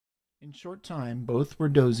In short time both were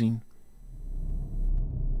dozing.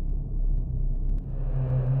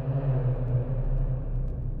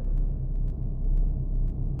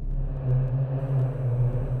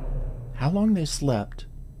 How long they slept,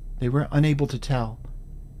 they were unable to tell,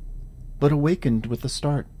 but awakened with a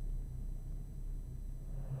start.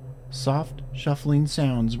 Soft, shuffling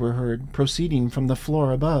sounds were heard proceeding from the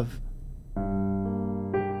floor above.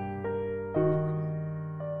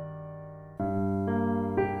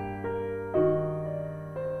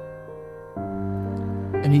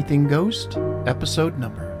 Anything Ghost, episode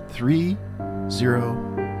number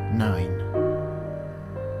 309.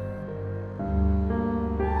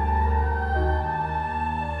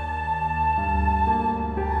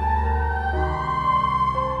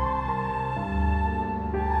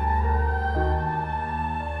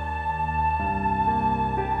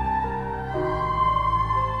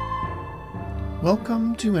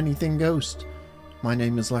 Welcome to Anything Ghost. My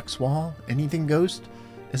name is Lex Wall. Anything Ghost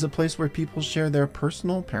is a place where people share their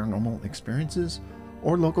personal paranormal experiences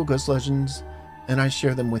or local ghost legends, and I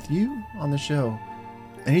share them with you on the show.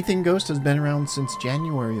 Anything Ghost has been around since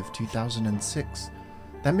January of 2006.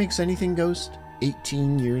 That makes Anything Ghost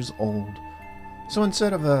 18 years old. So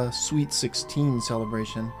instead of a Sweet 16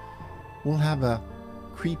 celebration, we'll have a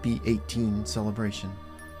Creepy 18 celebration.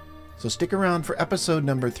 So stick around for episode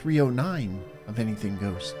number 309 of Anything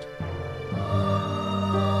Ghost.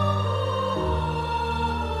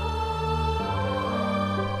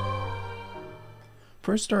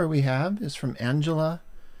 First story we have is from Angela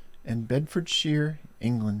in Bedfordshire,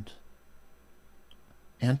 England.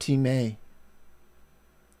 Auntie May.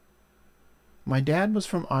 My dad was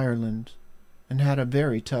from Ireland and had a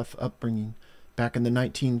very tough upbringing back in the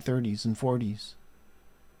 1930s and 40s.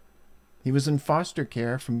 He was in foster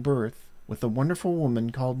care from birth with a wonderful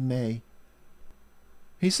woman called May.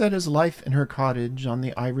 He said his life in her cottage on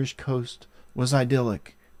the Irish coast was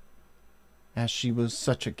idyllic, as she was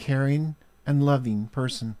such a caring and loving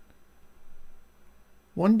person.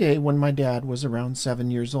 One day when my dad was around 7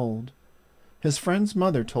 years old, his friend's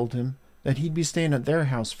mother told him that he'd be staying at their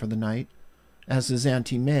house for the night, as his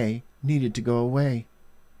Auntie May needed to go away.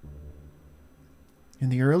 In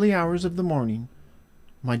the early hours of the morning,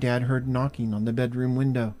 my dad heard knocking on the bedroom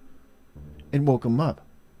window. It woke him up,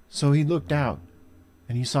 so he looked out,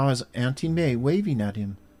 and he saw his Auntie May waving at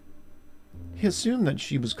him. He assumed that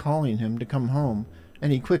she was calling him to come home,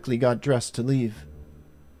 and he quickly got dressed to leave.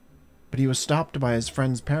 But he was stopped by his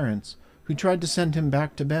friend's parents, who tried to send him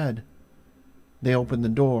back to bed. They opened the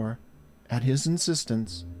door, at his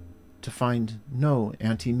insistence, to find no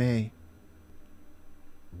Auntie May.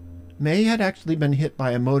 May had actually been hit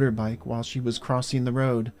by a motorbike while she was crossing the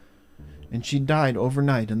road, and she died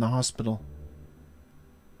overnight in the hospital.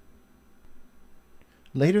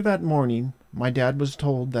 Later that morning, my dad was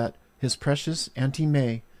told that his precious Auntie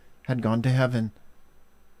May had gone to heaven.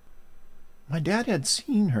 My dad had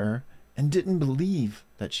seen her and didn't believe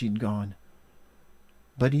that she'd gone.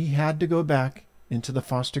 But he had to go back into the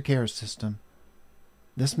foster care system.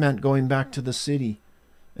 This meant going back to the city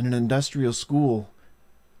and an industrial school,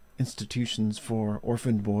 institutions for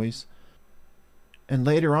orphaned boys, and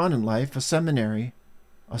later on in life a seminary,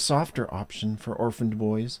 a softer option for orphaned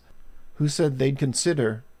boys who said they'd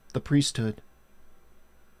consider the priesthood.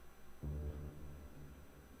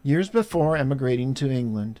 Years before emigrating to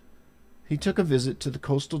England, he took a visit to the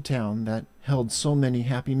coastal town that held so many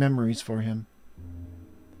happy memories for him.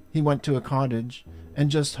 He went to a cottage and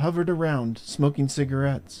just hovered around smoking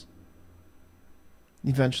cigarettes.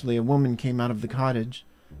 Eventually a woman came out of the cottage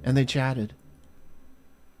and they chatted.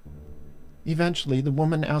 Eventually the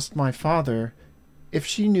woman asked my father if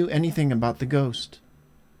she knew anything about the ghost.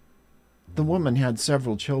 The woman had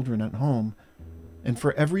several children at home, and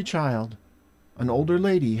for every child, an older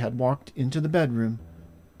lady had walked into the bedroom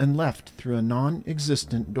and left through a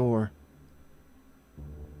non-existent door.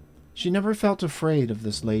 She never felt afraid of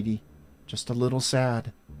this lady, just a little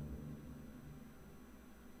sad.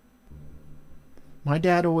 My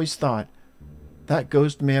dad always thought that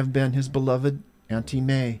ghost may have been his beloved Auntie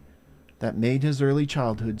May that made his early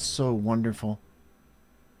childhood so wonderful.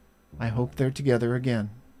 I hope they're together again.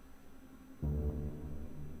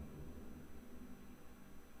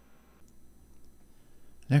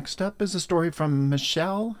 Next up is a story from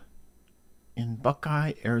Michelle in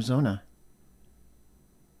Buckeye, Arizona.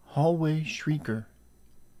 Hallway Shrieker.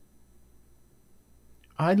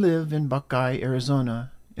 I live in Buckeye,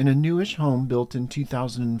 Arizona, in a newish home built in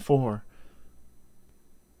 2004.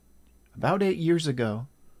 About 8 years ago,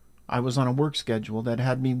 I was on a work schedule that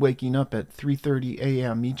had me waking up at 3:30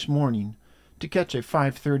 a.m. each morning to catch a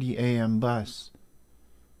 5:30 a.m. bus.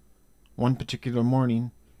 One particular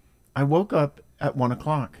morning, I woke up at 1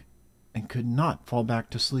 o'clock and could not fall back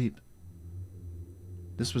to sleep.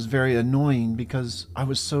 This was very annoying because I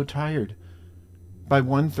was so tired. By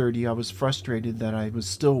 1:30, I was frustrated that I was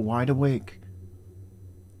still wide awake.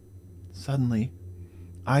 Suddenly,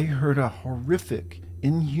 I heard a horrific,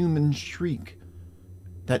 inhuman shriek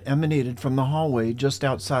that emanated from the hallway just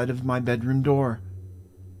outside of my bedroom door.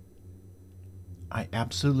 I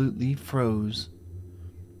absolutely froze,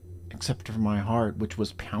 except for my heart, which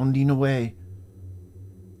was pounding away.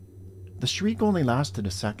 The shriek only lasted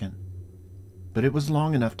a second, but it was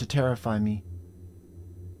long enough to terrify me.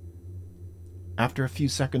 After a few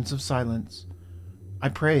seconds of silence, I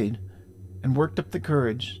prayed and worked up the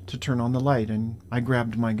courage to turn on the light, and I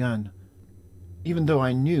grabbed my gun, even though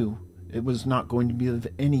I knew it was not going to be of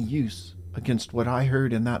any use against what I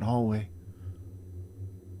heard in that hallway.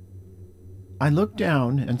 I looked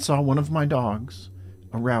down and saw one of my dogs,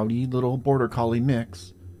 a rowdy little border collie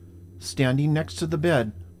mix, standing next to the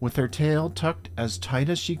bed with her tail tucked as tight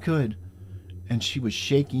as she could, and she was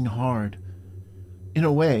shaking hard. In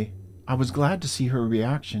a way, I was glad to see her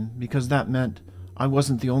reaction, because that meant I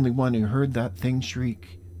wasn't the only one who heard that thing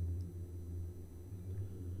shriek.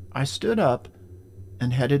 I stood up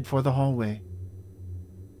and headed for the hallway,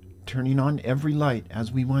 turning on every light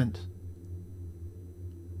as we went.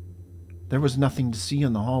 There was nothing to see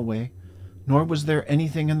in the hallway, nor was there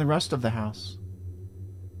anything in the rest of the house.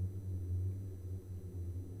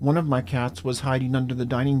 One of my cats was hiding under the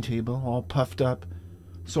dining table, all puffed up,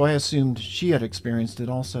 so I assumed she had experienced it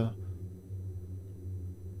also.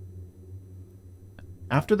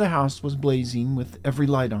 After the house was blazing with every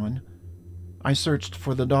light on, I searched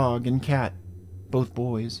for the dog and cat, both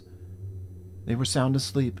boys. They were sound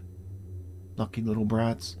asleep. Lucky little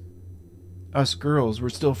brats. Us girls were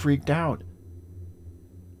still freaked out.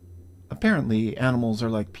 Apparently, animals are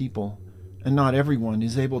like people, and not everyone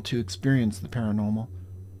is able to experience the paranormal.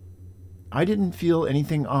 I didn't feel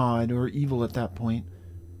anything odd or evil at that point,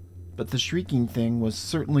 but the shrieking thing was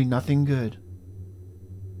certainly nothing good.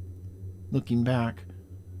 Looking back,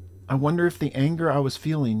 I wonder if the anger I was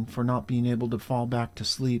feeling for not being able to fall back to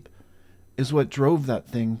sleep is what drove that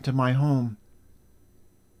thing to my home.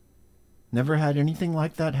 Never had anything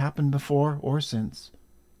like that happen before or since,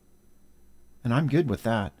 and I'm good with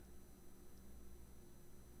that.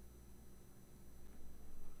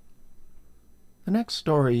 The next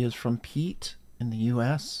story is from Pete in the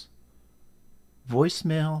U.S.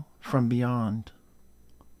 Voicemail from Beyond.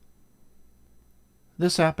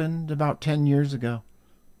 This happened about 10 years ago.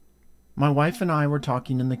 My wife and I were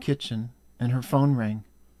talking in the kitchen, and her phone rang.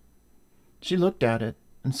 She looked at it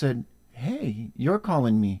and said, "Hey, you're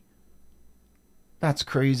calling me." "That's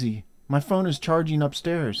crazy. My phone is charging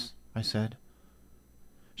upstairs," I said.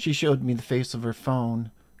 She showed me the face of her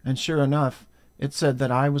phone, and sure enough, it said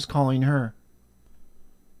that I was calling her.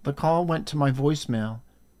 The call went to my voicemail,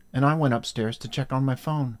 and I went upstairs to check on my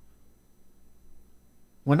phone.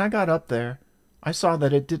 When I got up there, I saw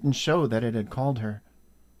that it didn't show that it had called her.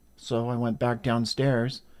 So I went back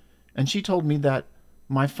downstairs, and she told me that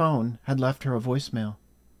my phone had left her a voicemail.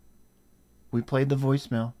 We played the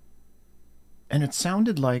voicemail, and it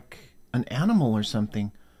sounded like an animal or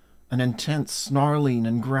something, an intense snarling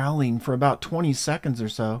and growling for about 20 seconds or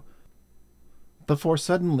so, before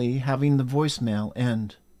suddenly having the voicemail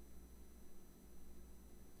end.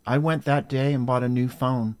 I went that day and bought a new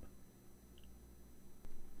phone.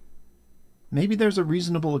 Maybe there's a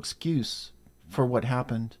reasonable excuse for what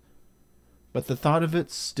happened, but the thought of it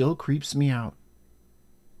still creeps me out.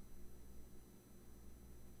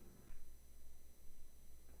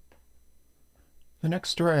 The next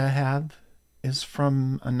story I have is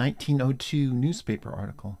from a 1902 newspaper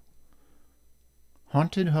article.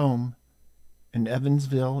 Haunted Home in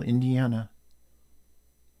Evansville, Indiana.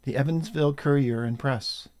 The Evansville Courier and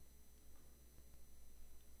Press.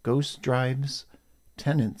 Ghost drives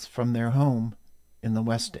tenants from their home in the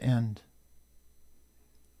West End.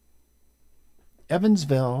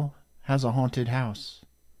 Evansville has a haunted house.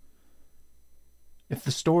 If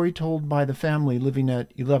the story told by the family living at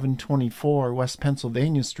 1124 West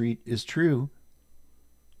Pennsylvania Street is true,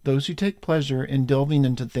 those who take pleasure in delving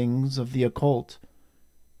into things of the occult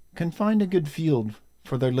can find a good field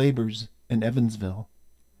for their labors in Evansville.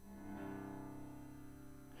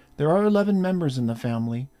 There are 11 members in the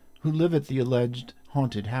family who live at the alleged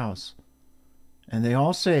haunted house, and they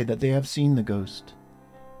all say that they have seen the ghost.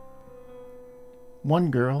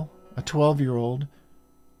 One girl, a 12-year-old,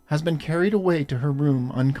 has been carried away to her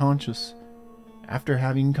room unconscious after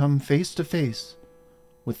having come face to face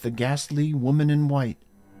with the ghastly woman in white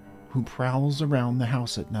who prowls around the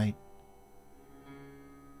house at night.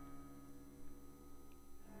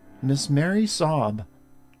 Miss Mary Saub,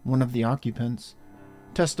 one of the occupants,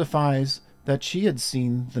 testifies that she had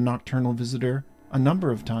seen the nocturnal visitor a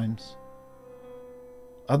number of times.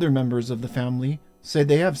 Other members of the family say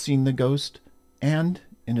they have seen the ghost and,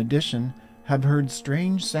 in addition, have heard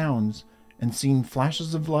strange sounds and seen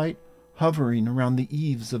flashes of light hovering around the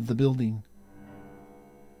eaves of the building.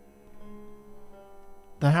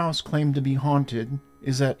 The house claimed to be haunted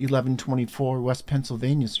is at 1124 West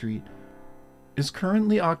Pennsylvania Street, is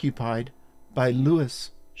currently occupied by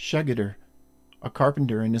Louis Schegeter, a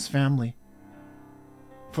carpenter, and his family.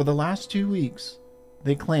 For the last 2 weeks,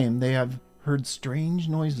 they claim they have heard strange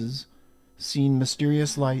noises, seen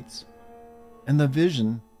mysterious lights, and the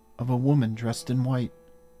vision of a woman dressed in white.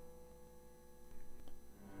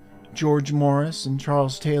 George Morris and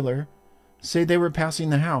Charles Taylor say they were passing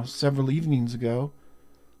the house several evenings ago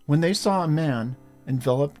when they saw a man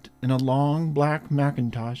enveloped in a long black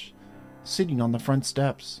mackintosh sitting on the front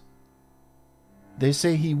steps. They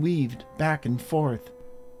say he weaved back and forth,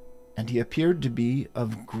 and he appeared to be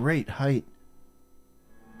of great height.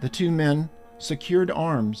 The two men secured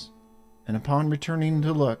arms, and upon returning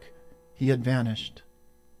to look, he had vanished.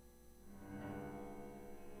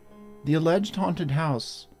 The alleged haunted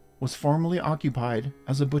house was formerly occupied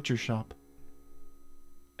as a butcher shop,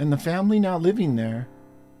 and the family now living there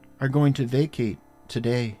are going to vacate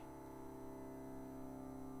today.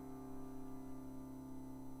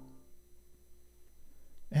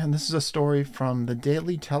 And this is a story from the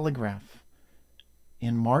Daily Telegraph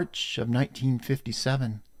in March of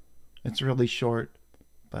 1957. It's really short,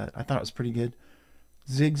 but I thought it was pretty good.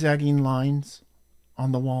 Zigzagging lines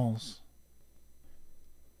on the walls.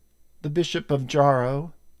 The Bishop of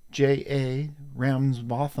Jarrow, J.A.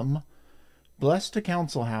 Ramsbotham, blessed a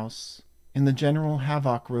council house in the General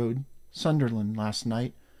Havoc Road, Sunderland, last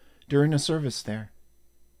night during a service there.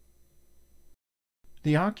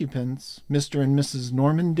 The occupants, Mr. and Mrs.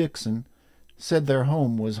 Norman Dixon, said their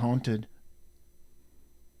home was haunted.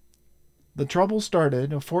 The trouble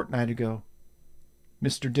started a fortnight ago.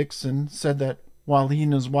 Mr. Dixon said that while he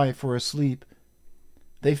and his wife were asleep,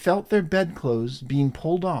 they felt their bedclothes being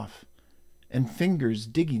pulled off and fingers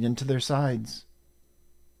digging into their sides.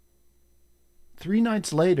 3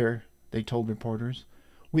 nights later, they told reporters,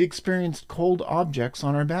 we experienced cold objects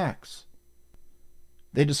on our backs.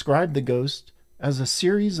 They described the ghost as a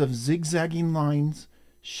series of zigzagging lines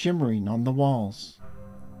shimmering on the walls.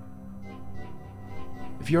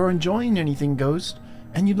 If you're enjoying Anything Ghost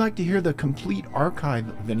and you'd like to hear the complete archive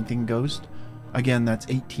of Anything Ghost, again, that's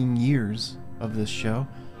 18 years of this show,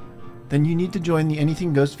 then you need to join the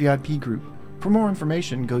Anything Ghost VIP group. For more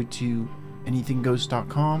information, go to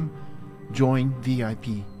anythingghost.com, join VIP.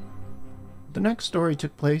 The next story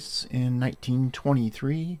took place in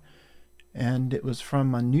 1923, and it was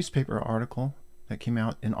from a newspaper article that came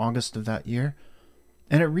out in August of that year.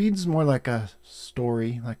 And it reads more like a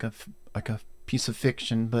story, like a piece of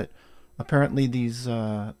fiction, but apparently these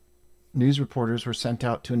news reporters were sent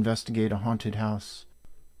out to investigate a haunted house.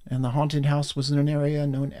 And the haunted house was in an area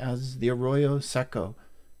known as the Arroyo Seco.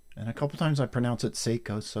 And a couple times I pronounce it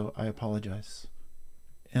Seco, so I apologize.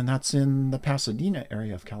 And that's in the Pasadena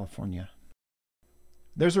area of California.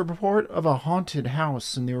 There's a report of a haunted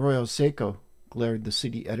house in the Arroyo Seco, glared the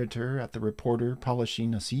city editor at the reporter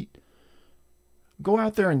polishing a seat. Go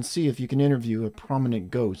out there and see if you can interview a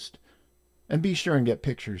prominent ghost, and be sure and get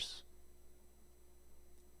pictures.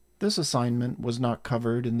 This assignment was not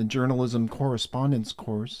covered in the journalism correspondence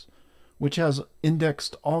course, which has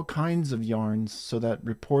indexed all kinds of yarns so that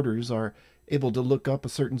reporters are able to look up a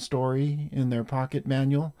certain story in their pocket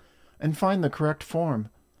manual and find the correct form.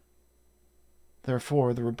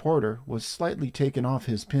 Therefore, the reporter was slightly taken off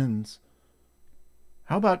his pins.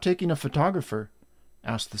 How about taking a photographer?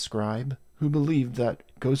 Asked the scribe, who believed that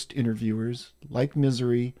ghost interviewers, like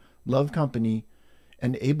misery, love company,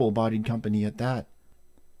 and able-bodied company at that.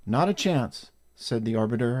 Not a chance, said the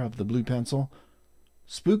arbiter of the blue pencil.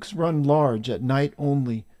 Spooks run large at night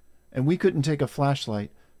only, and we couldn't take a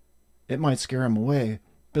flashlight. It might scare 'em away.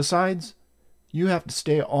 Besides, you have to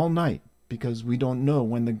stay all night, because we don't know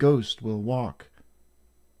when the ghost will walk.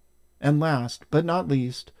 And last, but not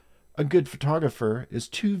least, a good photographer is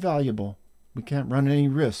too valuable. We can't run any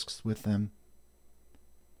risks with them.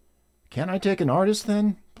 Can't I take an artist,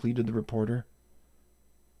 then? Pleaded the reporter.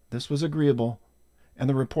 This was agreeable, and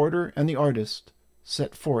the reporter and the artist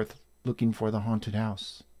set forth looking for the haunted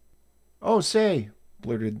house. Oh, say,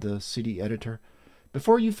 blurted the city editor,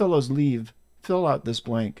 before you fellows leave, fill out this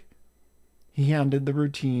blank. He handed the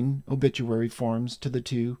routine obituary forms to the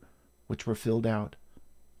two, which were filled out.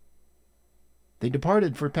 They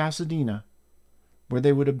departed for Pasadena, where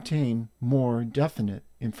they would obtain more definite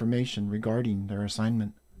information regarding their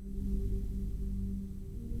assignment.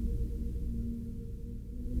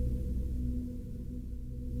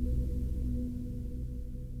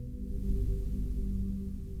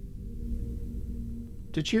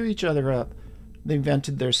 To cheer each other up, they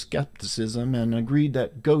vented their skepticism and agreed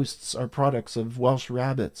that ghosts are products of Welsh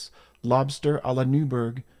rabbits, lobster a la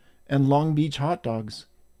Newburgh, and Long Beach hot dogs,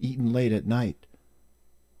 eaten late at night.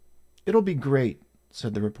 "It'll be great,"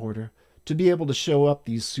 said the reporter, "to be able to show up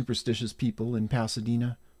these superstitious people in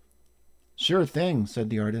Pasadena." "Sure thing," said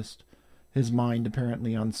the artist, his mind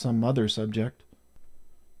apparently on some other subject.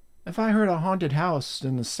 "If I heard a haunted house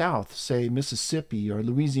in the South, say Mississippi or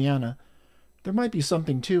Louisiana, there might be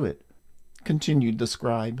something to it," continued the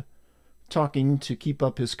scribe, talking to keep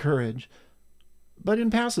up his courage. "But in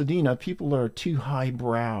Pasadena, people are too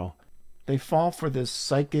highbrow. They fall for this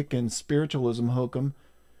psychic and spiritualism hokum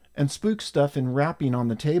and spook stuff in rapping on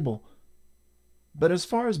the table. But as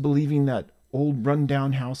far as believing that old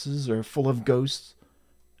run-down houses are full of ghosts,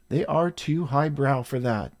 they are too highbrow for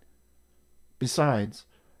that. Besides,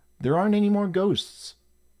 there aren't any more ghosts.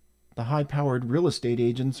 The high-powered real estate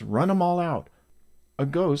agents run 'em all out. A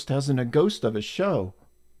ghost hasn't a ghost of a show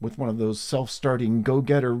with one of those self-starting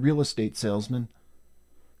go-getter real estate salesmen.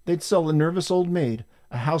 They'd sell a nervous old maid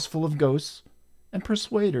a house full of ghosts and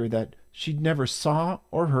persuade her that she'd never saw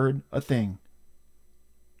or heard a thing.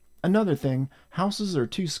 Another thing, houses are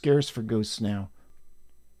too scarce for ghosts now.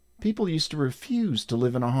 People used to refuse to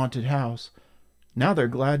live in a haunted house. Now they're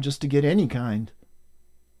glad just to get any kind."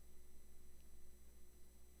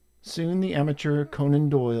 Soon the amateur Conan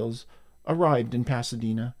Doyles arrived in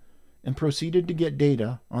Pasadena and proceeded to get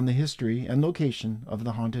data on the history and location of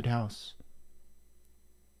the haunted house.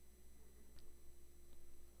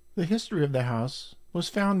 The history of the house was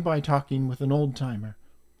found by talking with an old-timer,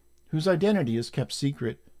 whose identity is kept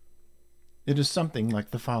secret. It is something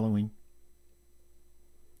like the following.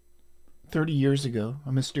 30 years ago,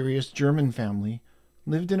 a mysterious German family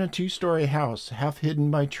lived in a 2-story house half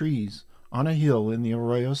hidden by trees on a hill in the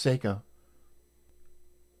Arroyo Seco.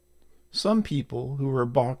 Some people who were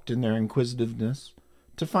balked in their inquisitiveness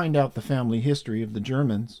to find out the family history of the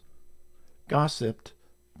Germans gossiped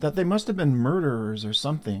that they must have been murderers or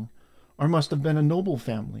something, or must have been a noble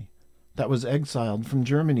family that was exiled from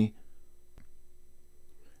Germany.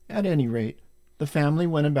 At any rate, the family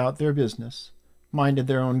went about their business, minded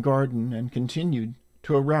their own garden, and continued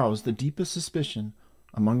to arouse the deepest suspicion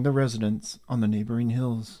among the residents on the neighboring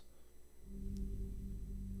hills.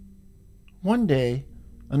 One day,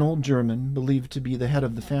 an old German, believed to be the head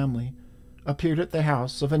of the family, appeared at the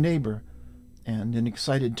house of a neighbor, and, in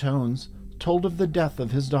excited tones, told of the death of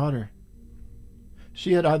his daughter.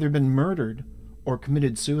 She had either been murdered or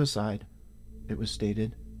committed suicide, it was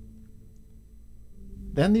stated.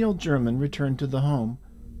 Then the old German returned to the home,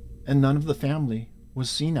 and none of the family was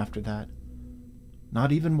seen after that,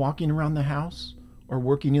 not even walking around the house or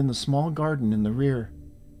working in the small garden in the rear.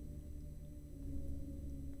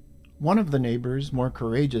 One of the neighbors, more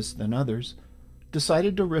courageous than others,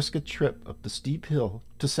 decided to risk a trip up the steep hill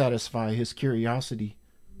to satisfy his curiosity.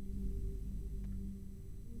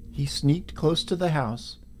 He sneaked close to the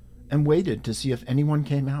house and waited to see if anyone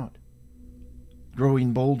came out.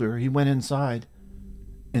 Growing bolder, he went inside.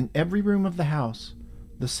 In every room of the house,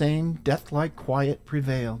 the same death-like quiet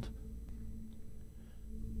prevailed.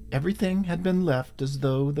 Everything had been left as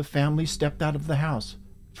though the family stepped out of the house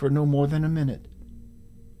for no more than a minute.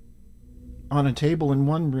 On a table in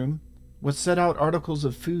one room was set out articles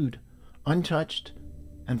of food, untouched,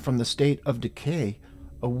 and from the state of decay,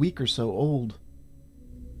 a week or so old.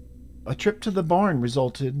 A trip to the barn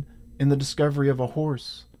resulted in the discovery of a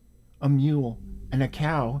horse, a mule, and a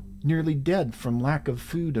cow nearly dead from lack of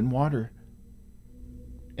food and water.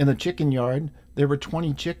 In the chicken yard there were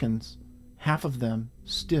 20 chickens, half of them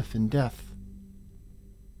stiff in death.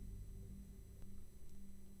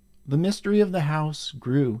 The mystery of the house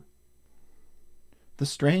grew. The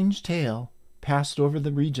strange tale passed over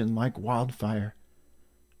the region like wildfire.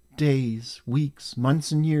 Days, weeks,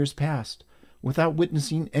 months, and years passed without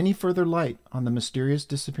witnessing any further light on the mysterious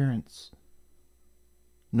disappearance.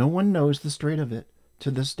 No one knows the straight of it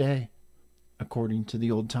to this day, according to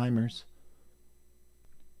the old-timers.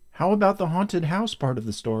 "How about the haunted house part of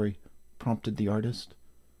the story?" prompted the artist.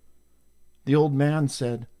 The old man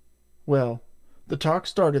said, "Well, the talk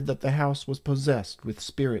started that the house was possessed with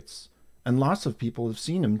spirits, and lots of people have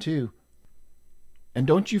seen 'em, too. And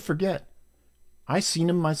don't you forget, I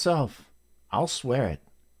seen 'em myself. I'll swear it."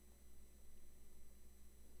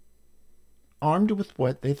 Armed with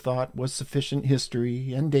what they thought was sufficient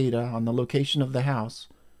history and data on the location of the house,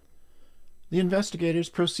 The investigators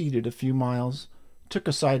proceeded a few miles, took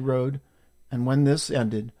a side road, and when this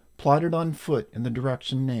ended, plodded on foot in the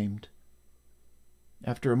direction named.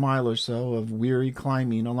 After a mile or so of weary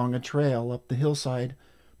climbing along a trail up the hillside,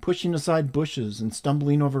 pushing aside bushes and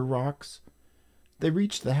stumbling over rocks, they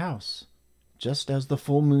reached the house, just as the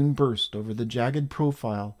full moon burst over the jagged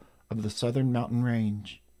profile of the southern mountain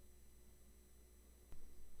range.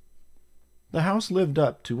 The house lived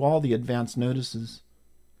up to all the advance notices.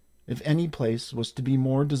 If any place was to be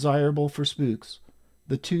more desirable for spooks,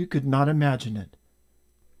 the two could not imagine it.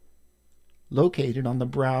 Located on the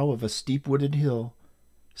brow of a steep wooded hill,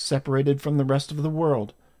 separated from the rest of the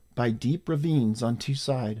world by deep ravines on two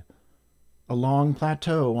sides, a long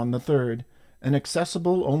plateau on the third, and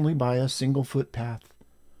accessible only by a single footpath,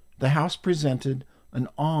 the house presented an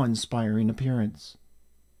awe-inspiring appearance.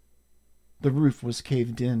 The roof was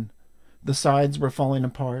caved in, the sides were falling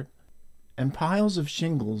apart, and piles of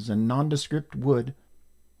shingles and nondescript wood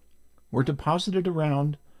were deposited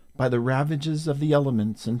around by the ravages of the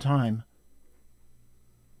elements and time.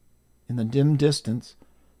 In the dim distance,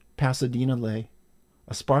 Pasadena lay,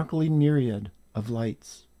 a sparkling myriad of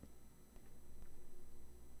lights.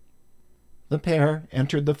 The pair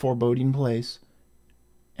entered the foreboding place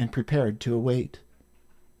and prepared to await.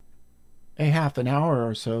 A half an hour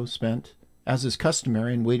or so spent, as is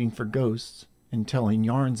customary in waiting for ghosts and telling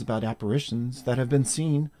yarns about apparitions that have been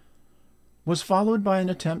seen, was followed by an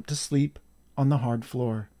attempt to sleep on the hard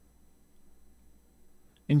floor.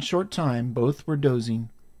 In short time both were dozing.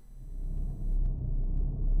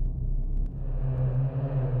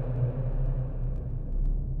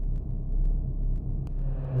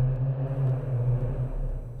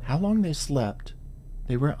 How long they slept,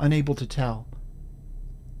 they were unable to tell,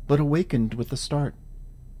 but awakened with a start.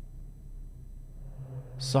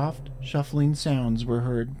 Soft, shuffling sounds were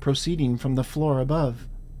heard proceeding from the floor above.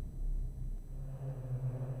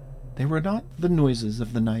 They were not the noises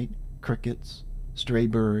of the night, crickets, stray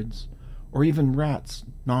birds, or even rats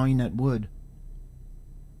gnawing at wood.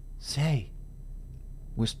 "Say,"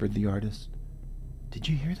 whispered the artist, "did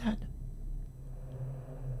you hear that?"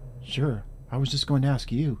 "Sure, I was just going to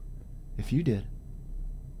ask you, if you did."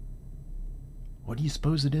 "What do you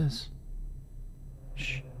suppose it is?"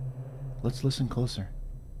 "Shh, let's listen closer."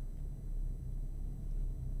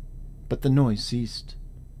 But the noise ceased.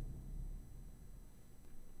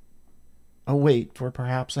 A wait for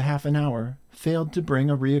perhaps a half an hour failed to bring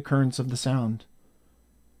a reoccurrence of the sound.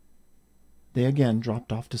 They again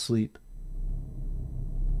dropped off to sleep.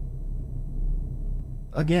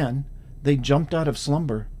 Again, they jumped out of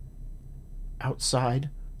slumber. Outside,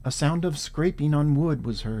 a sound of scraping on wood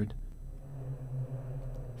was heard.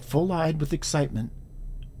 Full-eyed with excitement,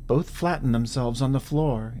 both flattened themselves on the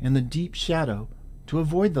floor in the deep shadow to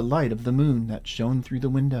avoid the light of the moon that shone through the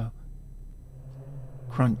window.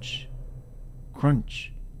 Crunch,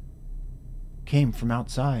 crunch, came from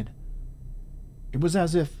outside. It was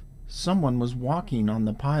as if someone was walking on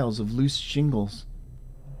the piles of loose shingles.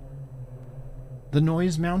 The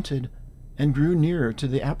noise mounted and grew nearer to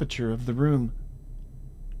the aperture of the room.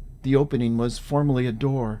 The opening was formerly a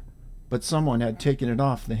door, but someone had taken it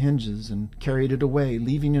off the hinges and carried it away,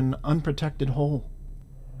 leaving an unprotected hole.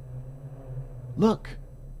 "Look!"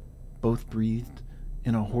 both breathed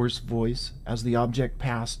in a hoarse voice as the object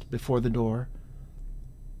passed before the door.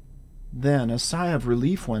 Then a sigh of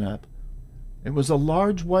relief went up. It was a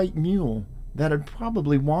large white mule that had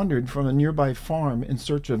probably wandered from a nearby farm in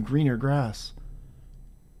search of greener grass.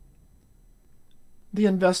 The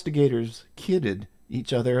investigators kidded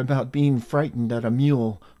each other about being frightened at a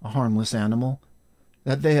mule, a harmless animal,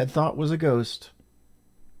 that they had thought was a ghost.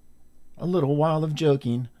 A little while of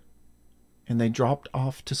joking, and they dropped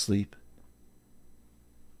off to sleep.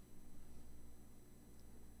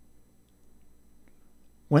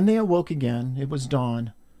 When they awoke again, it was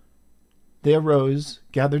dawn. They arose,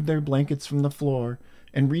 gathered their blankets from the floor,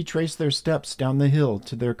 and retraced their steps down the hill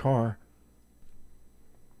to their car.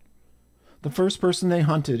 The first person they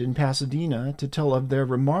hunted in Pasadena to tell of their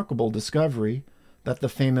remarkable discovery that the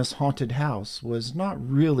famous haunted house was not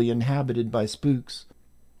really inhabited by spooks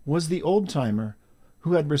was the old-timer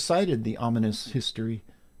who had recited the ominous history.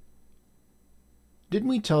 "Didn't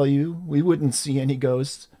we tell you we wouldn't see any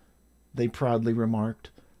ghosts?" they proudly remarked.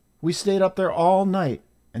 "We stayed up there all night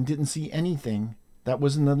and didn't see anything that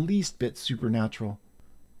was in the least bit supernatural.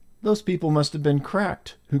 Those people must have been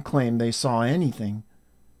cracked who claimed they saw anything."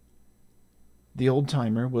 The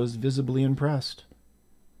old-timer was visibly impressed.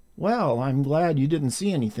 "Well, I'm glad you didn't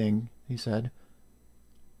see anything," he said.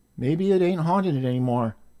 "Maybe it ain't haunted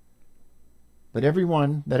anymore. But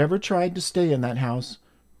everyone that ever tried to stay in that house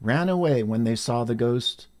ran away when they saw the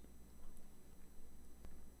ghost."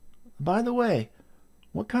 By the way,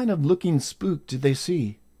 what kind of looking spook did they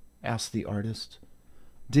see? Asked the artist.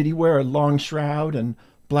 Did he wear a long shroud and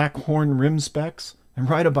black horn rim specs and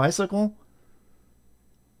ride a bicycle?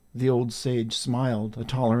 The old sage smiled, a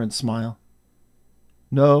tolerant smile.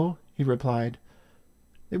 No, he replied.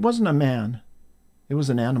 It wasn't a man. It was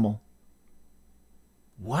an animal.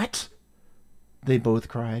 What? They both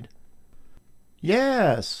cried.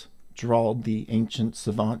 Yes, drawled the ancient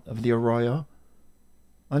savant of the arroyo.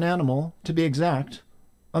 An animal, to be exact,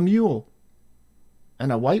 a mule.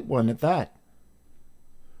 And a white one at that.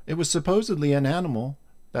 It was supposedly an animal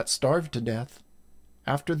that starved to death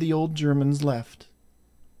after the old Germans left.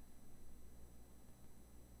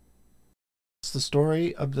 It's the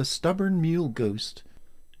story of the stubborn mule ghost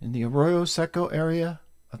in the Arroyo Seco area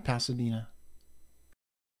of Pasadena.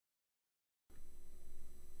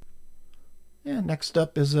 And next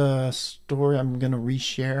up is a story I'm going to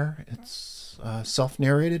reshare. It's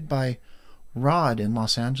self-narrated by Rod in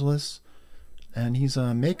Los Angeles, and he's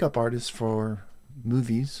a makeup artist for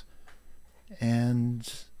movies,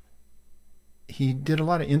 and he did a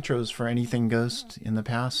lot of intros for Anything Ghost in the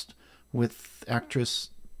past with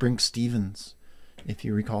actress Brink Stevens, if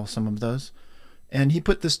you recall some of those. And he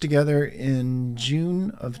put this together in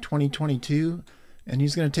June of 2022, and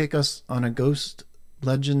he's going to take us on a ghost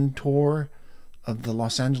legend tour of the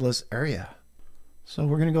Los Angeles area. So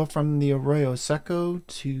we're going to go from the Arroyo Seco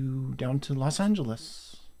to down to Los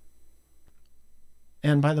Angeles.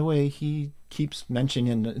 And by the way, he keeps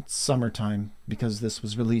mentioning it's summertime because this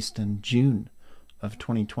was released in June of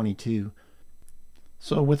 2022.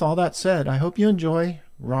 So with all that said, I hope you enjoy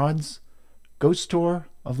Rod's Ghost Tour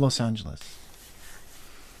of Los Angeles.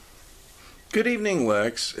 Good evening,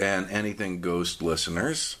 Lex and Anything Ghost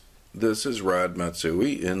listeners. This is Rod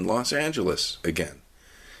Matsui in Los Angeles again.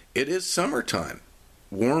 It is summertime.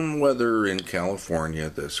 Warm weather in California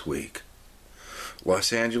this week.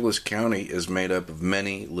 Los Angeles County is made up of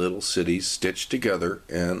many little cities stitched together,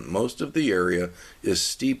 and most of the area is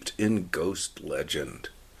steeped in ghost legend.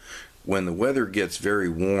 When the weather gets very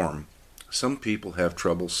warm, some people have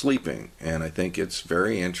trouble sleeping, and I think it's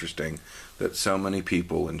very interesting that so many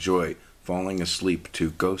people enjoy falling asleep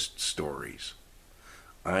to ghost stories.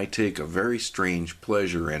 I take a very strange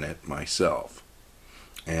pleasure in it myself,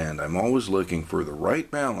 and I'm always looking for the right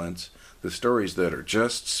balance, the stories that are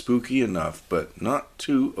just spooky enough but not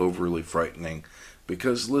too overly frightening,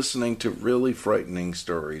 because listening to really frightening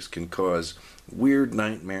stories can cause weird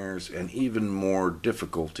nightmares and even more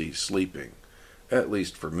difficulty sleeping, at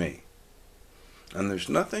least for me. And there's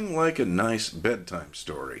nothing like a nice bedtime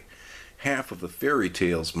story. Half of the fairy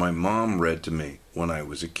tales my mom read to me when I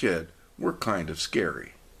was a kid were kind of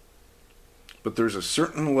scary. But there's a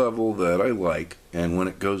certain level that I like, and when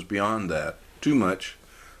it goes beyond that, too much,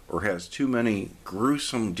 or has too many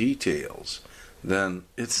gruesome details, then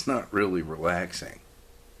it's not really relaxing.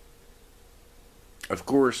 Of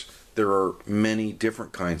course, there are many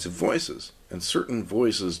different kinds of voices, and certain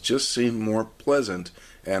voices just seem more pleasant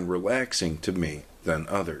and relaxing to me than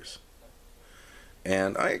others.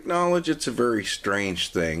 And I acknowledge it's a very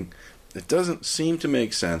strange thing. It doesn't seem to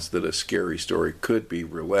make sense that a scary story could be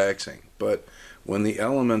relaxing, but when the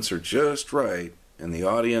elements are just right and the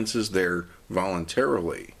audience is there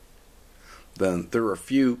voluntarily, then there are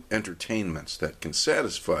few entertainments that can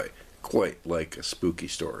satisfy quite like a spooky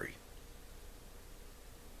story.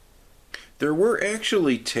 There were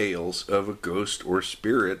actually tales of a ghost or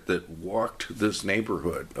spirit that walked this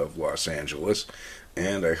neighborhood of Los Angeles,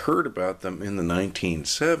 and I heard about them in the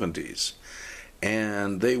 1970s,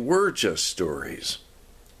 and they were just stories.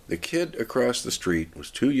 The kid across the street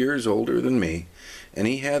was 2 years older than me, and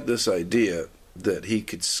he had this idea that he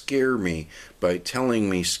could scare me by telling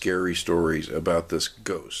me scary stories about this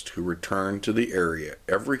ghost who returned to the area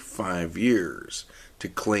every 5 years to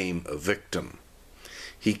claim a victim.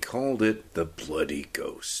 He called it the Bloody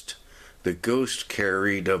Ghost. The ghost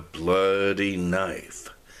carried a bloody knife,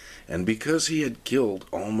 and because he had killed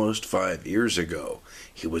almost 5 years ago,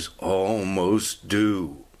 he was almost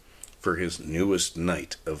due for his newest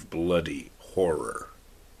night of bloody horror.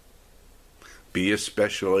 Be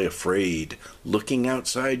especially afraid looking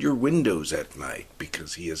outside your windows at night,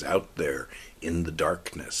 because he is out there in the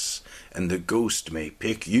darkness, and the ghost may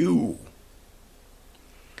pick you.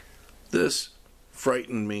 This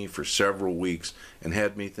frightened me for several weeks and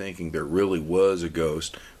had me thinking there really was a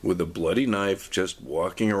ghost with a bloody knife just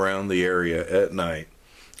walking around the area at night,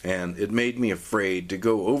 and it made me afraid to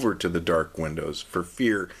go over to the dark windows for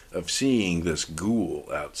fear of seeing this ghoul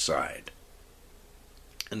outside.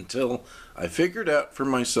 Until I figured out for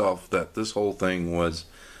myself that this whole thing was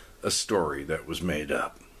a story that was made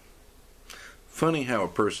up. Funny how a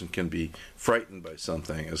person can be frightened by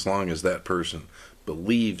something as long as that person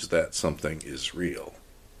believes that something is real.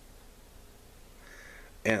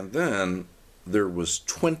 And then there was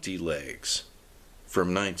 20 Legs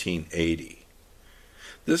from 1980.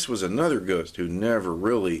 This was another ghost who never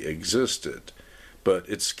really existed, but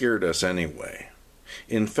it scared us anyway.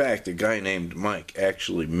 In fact, a guy named Mike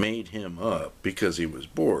actually made him up because he was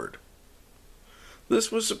bored. This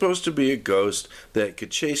was supposed to be a ghost that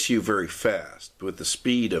could chase you very fast with the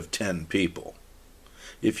speed of 10 people.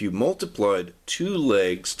 If you multiplied 2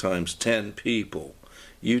 legs times 10 people,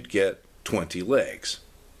 you'd get 20 legs.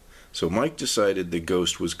 So Mike decided the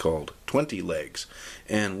ghost was called 20 Legs,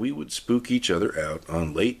 and we would spook each other out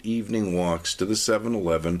on late evening walks to the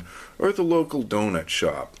 7-Eleven or the local donut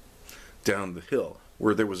shop down the hill,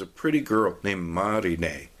 where there was a pretty girl named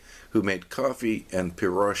Marine who made coffee and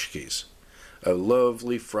piroshkis, a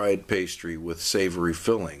lovely fried pastry with savory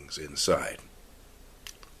fillings inside.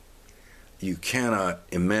 You cannot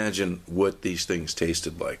imagine what these things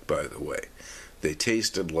tasted like, by the way. They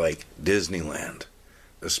tasted like Disneyland,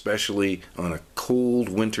 especially on a cold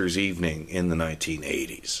winter's evening in the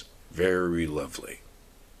 1980s. Very lovely.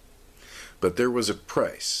 But there was a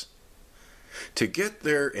price. To get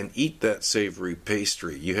there and eat that savory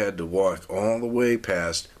pastry, you had to walk all the way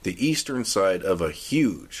past the eastern side of a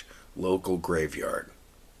huge local graveyard.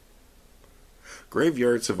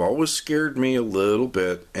 Graveyards have always scared me a little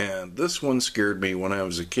bit, and this one scared me when I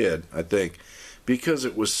was a kid, I think, because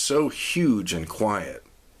it was so huge and quiet.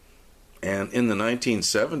 And in the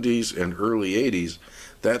 1970s and early 80s,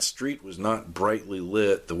 that street was not brightly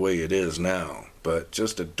lit the way it is now, but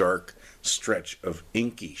just a dark stretch of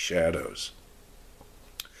inky shadows.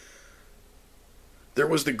 There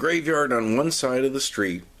was the graveyard on one side of the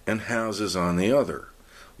street and houses on the other.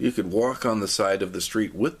 You could walk on the side of the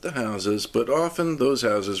street with the houses, but often those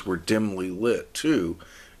houses were dimly lit too,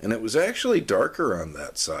 and it was actually darker on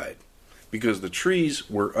that side because the trees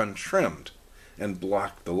were untrimmed and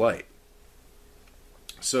blocked the light.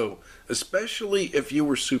 So, especially if you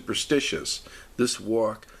were superstitious, this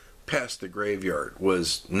walk past the graveyard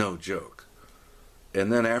was no joke.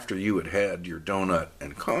 And then after you had had your donut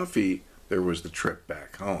and coffee, there was the trip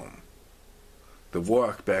back home. The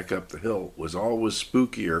walk back up the hill was always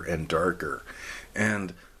spookier and darker,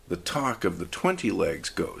 and the talk of the 20 Legs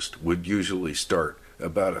ghost would usually start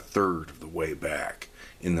about a third of the way back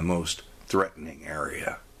in the most threatening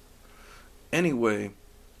area. Anyway,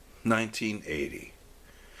 1980.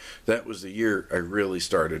 That was the year I really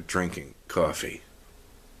started drinking coffee.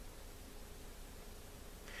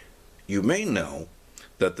 You may know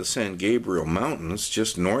that the San Gabriel Mountains,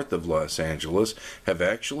 just north of Los Angeles, have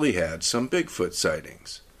actually had some Bigfoot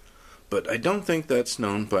sightings. But I don't think that's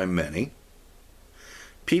known by many.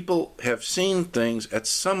 People have seen things at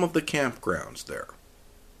some of the campgrounds there.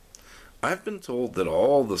 I've been told that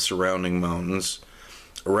all the surrounding mountains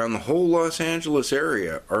around the whole Los Angeles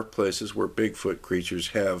area are places where Bigfoot creatures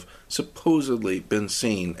have supposedly been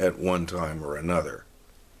seen at one time or another.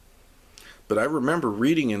 But I remember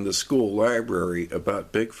reading in the school library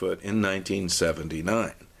about Bigfoot in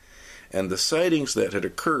 1979, and the sightings that had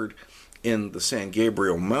occurred in the San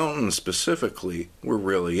Gabriel Mountains specifically were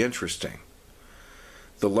really interesting.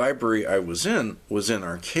 The library I was in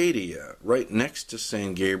Arcadia, right next to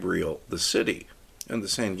San Gabriel, the city, and the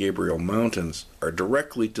San Gabriel Mountains are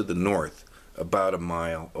directly to the north, about a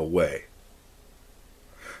mile away.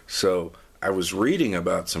 So I was reading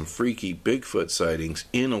about some freaky Bigfoot sightings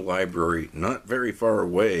in a library not very far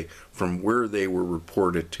away from where they were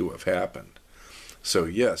reported to have happened. So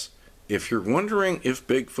yes, if you're wondering if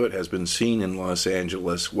Bigfoot has been seen in Los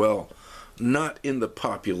Angeles, well, not in the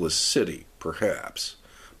populous city, perhaps,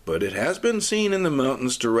 but it has been seen in the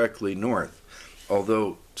mountains directly north,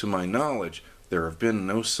 although, to my knowledge, there have been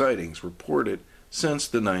no sightings reported since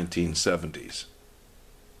the 1970s.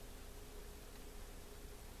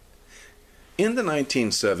 In the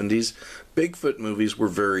 1970s, Bigfoot movies were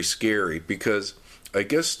very scary because I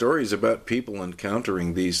guess stories about people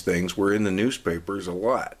encountering these things were in the newspapers a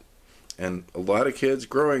lot. And a lot of kids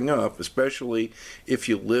growing up, especially if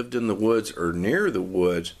you lived in the woods or near the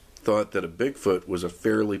woods, thought that a Bigfoot was a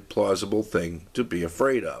fairly plausible thing to be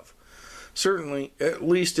afraid of. Certainly, at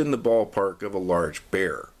least in the ballpark of a large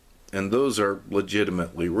bear. And those are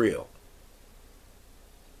legitimately real.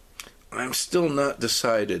 I'm still not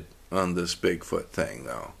decided on this Bigfoot thing,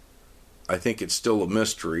 though. I think it's still a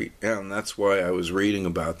mystery, and that's why I was reading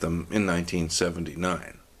about them in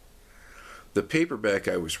 1979. The paperback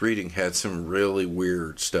I was reading had some really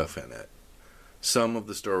weird stuff in it. Some of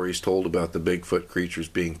the stories told about the Bigfoot creatures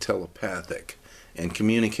being telepathic and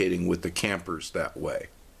communicating with the campers that way.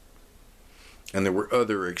 And there were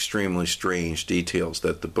other extremely strange details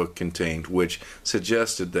that the book contained, which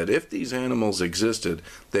suggested that if these animals existed,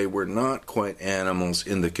 they were not quite animals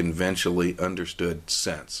in the conventionally understood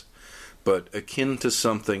sense, but akin to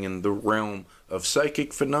something in the realm of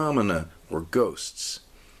psychic phenomena or ghosts,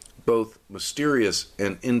 both mysterious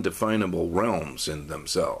and indefinable realms in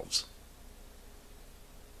themselves.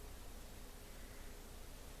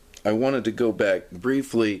 I wanted to go back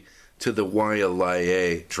briefly to the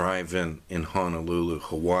Waialae Drive-In in Honolulu,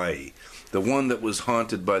 Hawaii, the one that was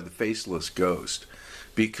haunted by the faceless ghost,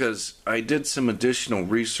 because I did some additional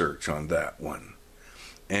research on that one,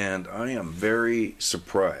 and I am very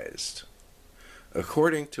surprised.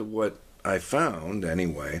 According to what I found,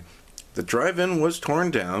 anyway, the drive-in was torn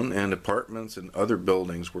down and apartments and other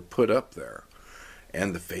buildings were put up there,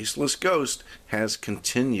 and the faceless ghost has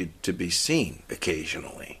continued to be seen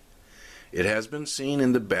occasionally. It has been seen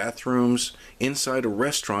in the bathrooms inside a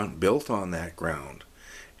restaurant built on that ground,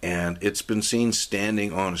 and it's been seen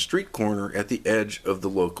standing on a street corner at the edge of the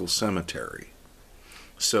local cemetery.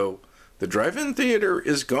 So, the drive-in theater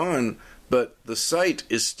is gone, but the site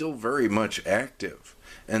is still very much active,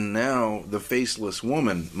 and now the faceless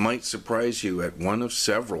woman might surprise you at one of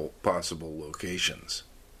several possible locations.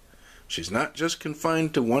 She's not just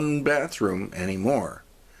confined to one bathroom anymore.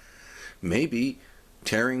 Maybe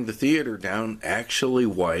tearing the theater down actually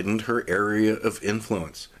widened her area of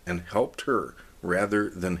influence and helped her rather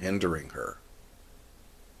than hindering her.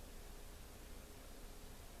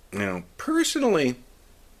 Now, personally,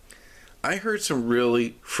 I heard some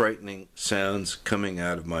really frightening sounds coming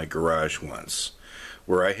out of my garage once,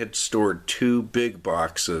 where I had stored 2 big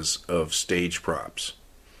boxes of stage props.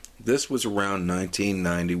 This was around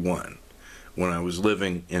 1991, when I was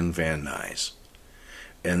living in Van Nuys.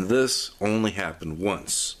 And this only happened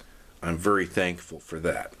once. I'm very thankful for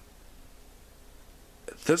that.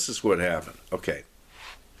 This is what happened. Okay.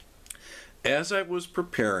 As I was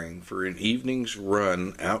preparing for an evening's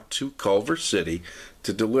run out to Culver City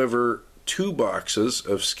to deliver 2 boxes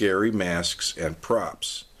of scary masks and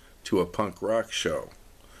props to a punk rock show,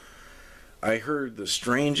 I heard the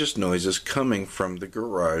strangest noises coming from the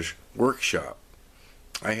garage workshop.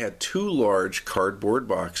 I had 2 large cardboard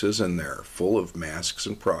boxes in there full of masks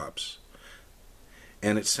and props,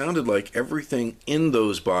 and it sounded like everything in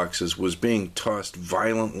those boxes was being tossed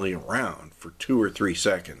violently around for 2 or 3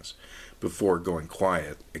 seconds before going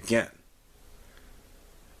quiet again.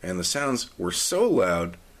 And the sounds were so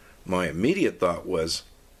loud, my immediate thought was,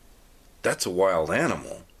 that's a wild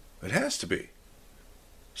animal. It has to be.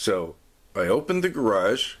 So I opened the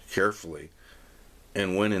garage carefully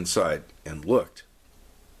and went inside and looked.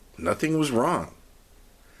 Nothing was wrong.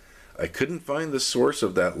 I couldn't find the source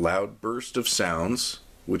of that loud burst of sounds,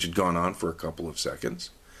 which had gone on for a couple of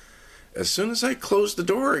seconds. As soon as I closed the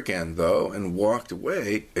door again, though, and walked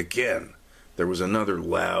away, again, there was another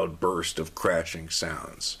loud burst of crashing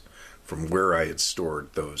sounds from where I had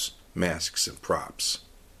stored those masks and props.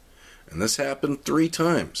 And this happened 3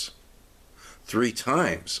 times. 3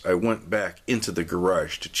 times I went back into the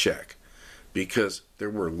garage to check, because there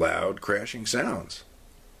were loud crashing sounds.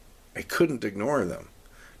 I couldn't ignore them.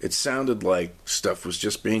 It sounded like stuff was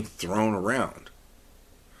just being thrown around.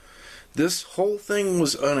 This whole thing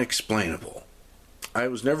was unexplainable. I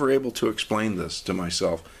was never able to explain this to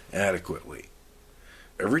myself adequately.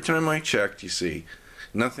 Every time I checked, you see,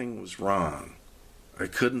 nothing was wrong. I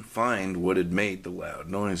couldn't find what had made the loud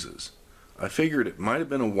noises. I figured it might have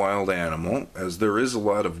been a wild animal, as there is a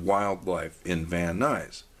lot of wildlife in Van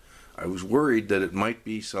Nuys. I was worried that it might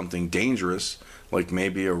be something dangerous, like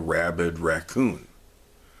maybe a rabid raccoon.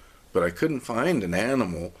 But I couldn't find an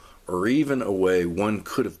animal or even a way one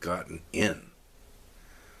could have gotten in.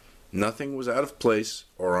 Nothing was out of place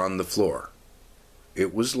or on the floor.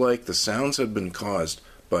 It was like the sounds had been caused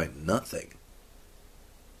by nothing.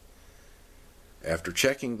 After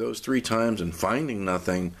checking those 3 times and finding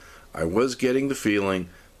nothing, I was getting the feeling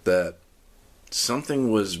that something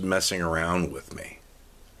was messing around with me,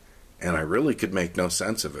 and I really could make no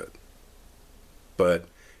sense of it. But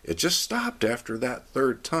it just stopped after that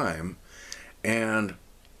 3rd time, and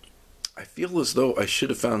I feel as though I should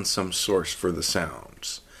have found some source for the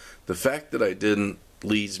sounds. The fact that I didn't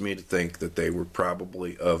leads me to think that they were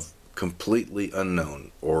probably of completely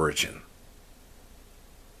unknown origin.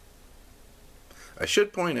 I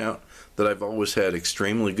should point out that I've always had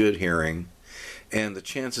extremely good hearing, and the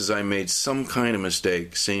chances I made some kind of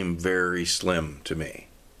mistake seem very slim to me.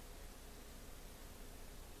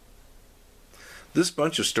 This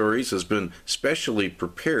bunch of stories has been specially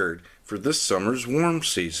prepared for this summer's warm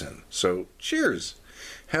season, so cheers!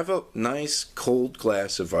 Have a nice cold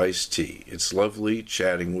glass of iced tea. It's lovely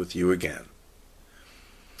chatting with you again.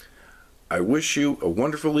 I wish you a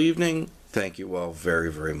wonderful evening. Thank you all very,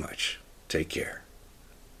 very much. Take care.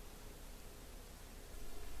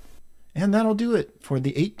 And that'll do it for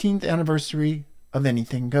the 18th anniversary of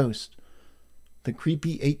Anything Ghost, the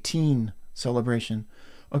Creepy 18 celebration.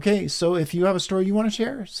 Okay, so if you have a story you want to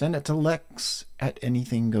share, send it to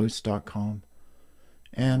lex@anythingghost.com.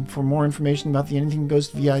 And for more information about the Anything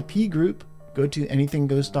Ghost VIP group, go to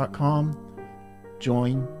anythingghost.com,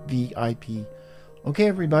 join VIP. Okay,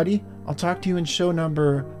 everybody, I'll talk to you in show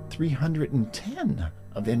number 310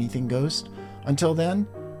 of Anything Ghost. Until then,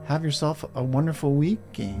 have yourself a wonderful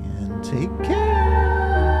week and take care.